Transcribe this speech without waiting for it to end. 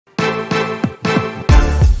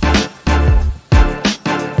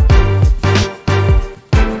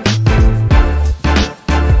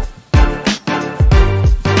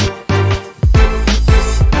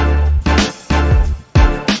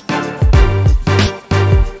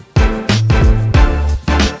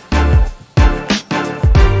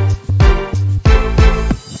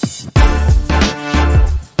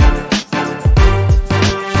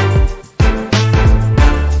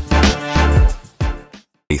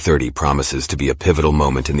2030 promises to be a pivotal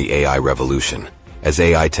moment in the AI revolution, as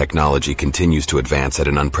AI technology continues to advance at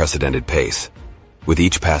an unprecedented pace. With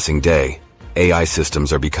each passing day, AI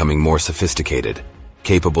systems are becoming more sophisticated,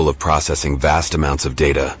 capable of processing vast amounts of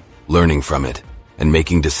data, learning from it, and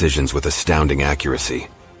making decisions with astounding accuracy.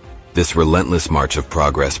 This relentless march of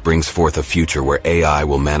progress brings forth a future where AI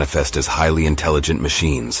will manifest as highly intelligent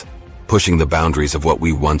machines, pushing the boundaries of what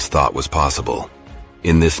we once thought was possible.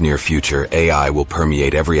 In this near future, AI will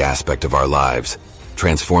permeate every aspect of our lives,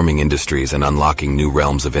 transforming industries and unlocking new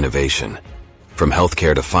realms of innovation. From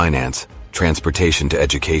healthcare to finance, transportation to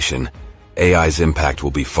education, AI's impact will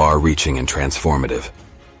be far-reaching and transformative.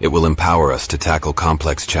 It will empower us to tackle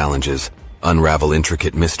complex challenges, unravel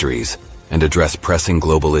intricate mysteries, and address pressing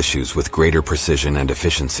global issues with greater precision and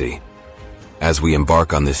efficiency. As we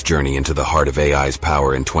embark on this journey into the heart of AI's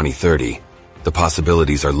power in 2030, the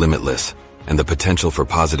possibilities are limitless, and the potential for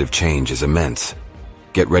positive change is immense.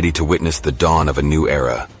 Get ready to witness the dawn of a new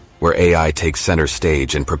era, where AI takes center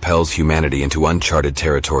stage and propels humanity into uncharted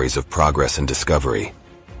territories of progress and discovery.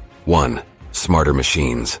 1. Smarter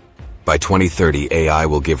machines. By 2030, AI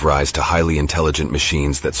will give rise to highly intelligent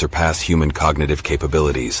machines that surpass human cognitive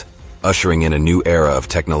capabilities, ushering in a new era of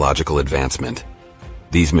technological advancement.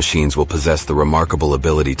 These machines will possess the remarkable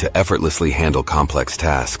ability to effortlessly handle complex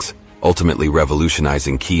tasks, ultimately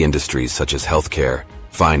revolutionizing key industries such as healthcare,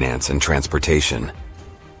 finance, and transportation.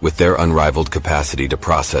 With their unrivaled capacity to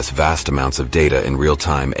process vast amounts of data in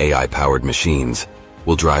real-time, AI-powered machines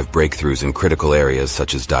will drive breakthroughs in critical areas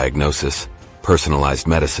such as diagnosis, personalized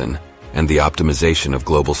medicine, and the optimization of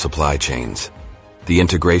global supply chains. The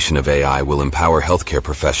integration of AI will empower healthcare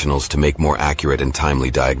professionals to make more accurate and timely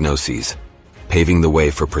diagnoses, paving the way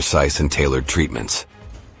for precise and tailored treatments.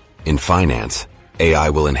 In finance, AI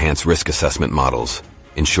will enhance risk assessment models,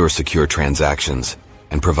 ensure secure transactions,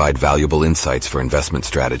 and provide valuable insights for investment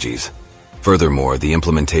strategies. Furthermore, the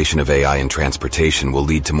implementation of AI in transportation will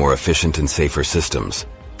lead to more efficient and safer systems,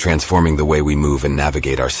 transforming the way we move and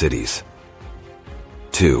navigate our cities.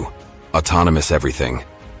 2. Autonomous everything.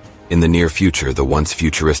 In the near future, the once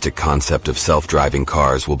futuristic concept of self-driving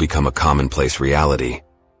cars will become a commonplace reality.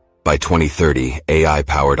 By 2030,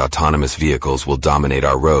 AI-powered autonomous vehicles will dominate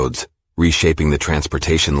our roads, reshaping the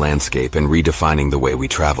transportation landscape and redefining the way we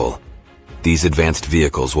travel. These advanced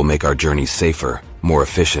vehicles will make our journeys safer, more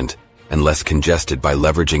efficient, and less congested by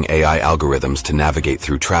leveraging AI algorithms to navigate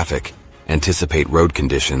through traffic, anticipate road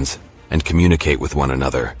conditions, and communicate with one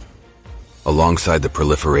another. Alongside the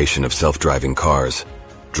proliferation of self-driving cars,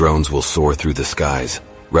 drones will soar through the skies,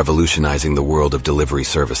 revolutionizing the world of delivery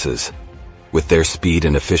services. With their speed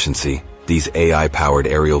and efficiency, these AI-powered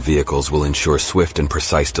aerial vehicles will ensure swift and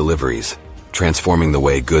precise deliveries, transforming the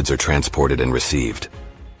way goods are transported and received.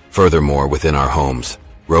 Furthermore, within our homes,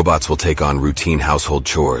 robots will take on routine household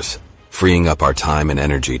chores, freeing up our time and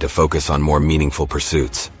energy to focus on more meaningful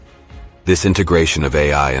pursuits. This integration of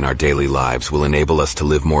AI in our daily lives will enable us to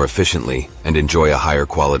live more efficiently and enjoy a higher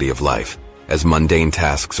quality of life, as mundane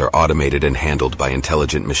tasks are automated and handled by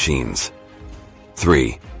intelligent machines.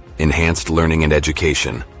 3. Enhanced learning and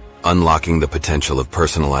education. Unlocking the potential of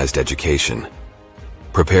personalized education.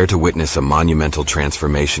 Prepare to witness a monumental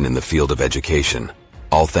transformation in the field of education,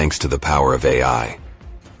 all thanks to the power of AI.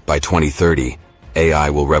 By 2030, AI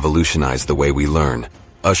will revolutionize the way we learn,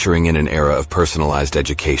 ushering in an era of personalized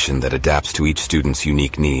education that adapts to each student's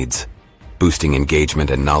unique needs, boosting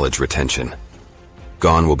engagement and knowledge retention.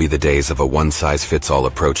 Gone will be the days of a one-size-fits-all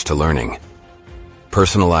approach to learning.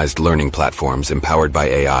 Personalized learning platforms empowered by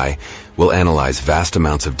AI will analyze vast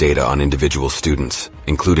amounts of data on individual students,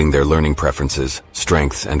 including their learning preferences,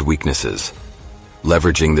 strengths, and weaknesses.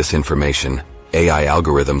 Leveraging this information, AI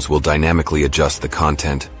algorithms will dynamically adjust the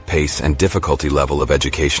content, pace, and difficulty level of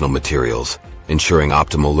educational materials, ensuring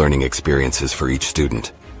optimal learning experiences for each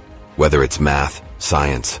student. Whether it's math,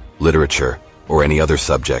 science, literature, or any other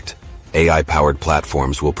subject, AI-powered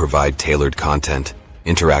platforms will provide tailored content,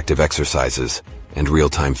 interactive exercises, and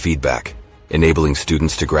real-time feedback, enabling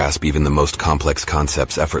students to grasp even the most complex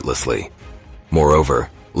concepts effortlessly. Moreover,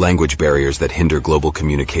 language barriers that hinder global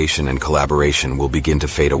communication and collaboration will begin to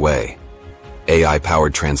fade away.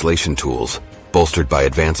 AI-powered translation tools, bolstered by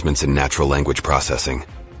advancements in natural language processing,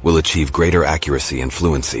 will achieve greater accuracy and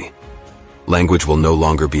fluency. Language will no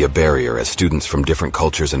longer be a barrier as students from different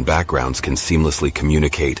cultures and backgrounds can seamlessly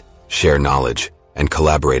communicate, share knowledge, and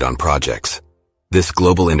collaborate on projects. This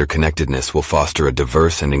global interconnectedness will foster a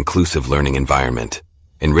diverse and inclusive learning environment,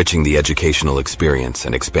 enriching the educational experience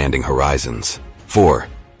and expanding horizons. 4.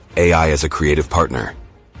 AI as a creative partner,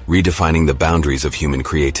 redefining the boundaries of human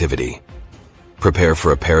creativity. Prepare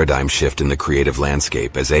for a paradigm shift in the creative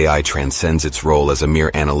landscape as AI transcends its role as a mere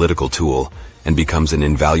analytical tool and becomes an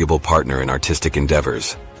invaluable partner in artistic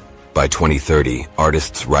endeavors. By 2030,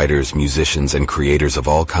 artists, writers, musicians, and creators of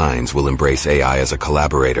all kinds will embrace AI as a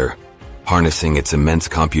collaborator, harnessing its immense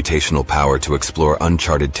computational power to explore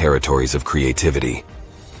uncharted territories of creativity.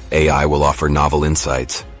 AI will offer novel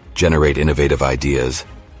insights, generate innovative ideas,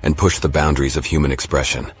 and push the boundaries of human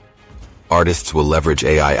expression. Artists will leverage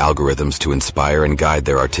AI algorithms to inspire and guide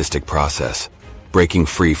their artistic process, breaking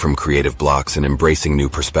free from creative blocks and embracing new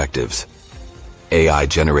perspectives.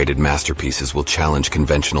 AI-generated masterpieces will challenge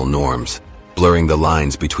conventional norms, blurring the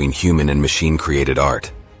lines between human and machine-created art.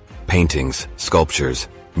 Paintings, sculptures,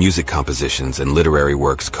 music compositions, and literary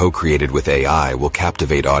works co-created with AI will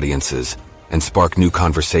captivate audiences and spark new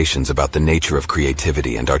conversations about the nature of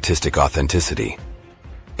creativity and artistic authenticity.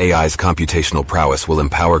 AI's computational prowess will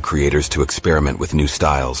empower creators to experiment with new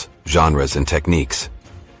styles, genres, and techniques.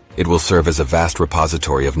 It will serve as a vast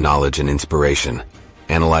repository of knowledge and inspiration,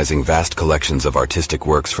 analyzing vast collections of artistic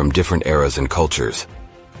works from different eras and cultures.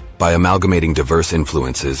 By amalgamating diverse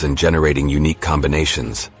influences and generating unique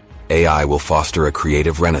combinations, AI will foster a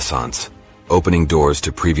creative renaissance, opening doors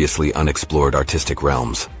to previously unexplored artistic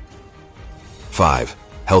realms. 5.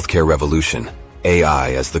 Healthcare revolution.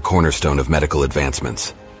 AI as the cornerstone of medical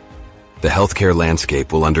advancements. The healthcare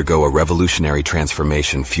landscape will undergo a revolutionary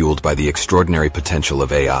transformation fueled by the extraordinary potential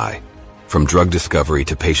of AI. From drug discovery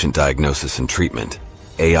to patient diagnosis and treatment,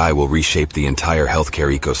 AI will reshape the entire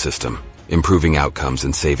healthcare ecosystem, improving outcomes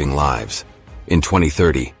and saving lives. In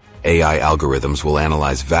 2030, AI algorithms will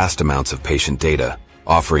analyze vast amounts of patient data,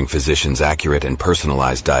 offering physicians accurate and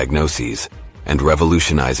personalized diagnoses, and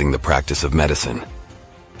revolutionizing the practice of medicine.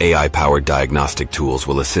 AI-powered diagnostic tools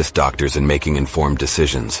will assist doctors in making informed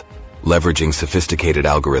decisions, leveraging sophisticated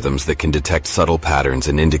algorithms that can detect subtle patterns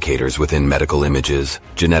and indicators within medical images,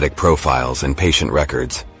 genetic profiles, and patient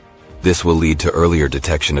records. This will lead to earlier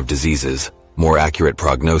detection of diseases, more accurate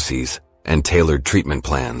prognoses, and tailored treatment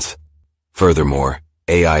plans. Furthermore,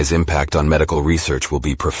 AI's impact on medical research will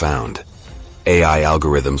be profound. AI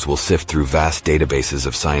algorithms will sift through vast databases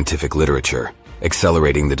of scientific literature,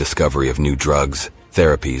 accelerating the discovery of new drugs,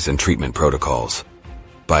 therapies, and treatment protocols.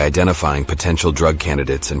 By identifying potential drug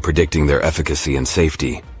candidates and predicting their efficacy and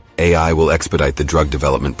safety, AI will expedite the drug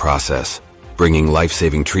development process, bringing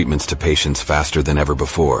life-saving treatments to patients faster than ever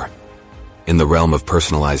before. In the realm of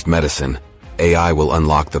personalized medicine, AI will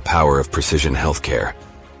unlock the power of precision healthcare.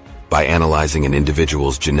 By analyzing an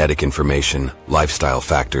individual's genetic information, lifestyle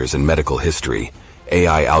factors, and medical history,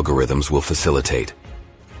 AI algorithms will facilitate.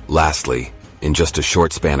 Lastly, in just a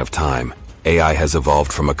short span of time, AI has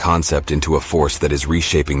evolved from a concept into a force that is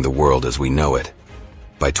reshaping the world as we know it.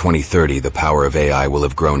 By 2030, the power of AI will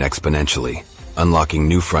have grown exponentially, unlocking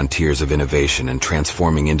new frontiers of innovation and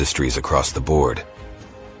transforming industries across the board.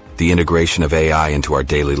 The integration of AI into our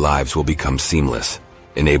daily lives will become seamless,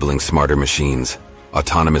 enabling smarter machines,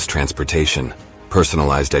 autonomous transportation,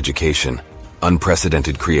 personalized education,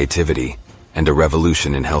 unprecedented creativity, and a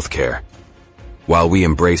revolution in healthcare. While we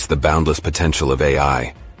embrace the boundless potential of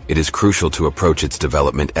AI, it is crucial to approach its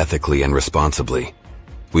development ethically and responsibly.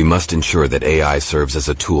 We must ensure that AI serves as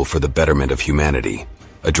a tool for the betterment of humanity,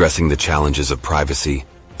 addressing the challenges of privacy,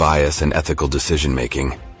 bias, and ethical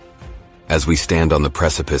decision-making. As we stand on the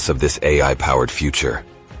precipice of this AI-powered future,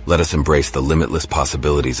 let us embrace the limitless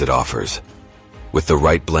possibilities it offers. With the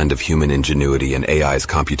right blend of human ingenuity and AI's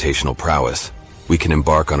computational prowess, we can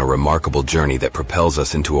embark on a remarkable journey that propels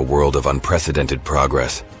us into a world of unprecedented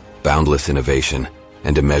progress, boundless innovation,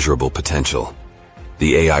 and immeasurable potential.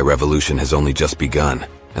 The AI revolution has only just begun,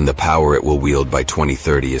 and the power it will wield by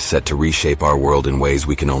 2030 is set to reshape our world in ways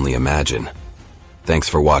we can only imagine. Thanks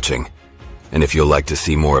for watching, and if you'd like to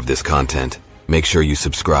see more of this content, make sure you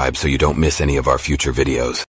subscribe so you don't miss any of our future videos.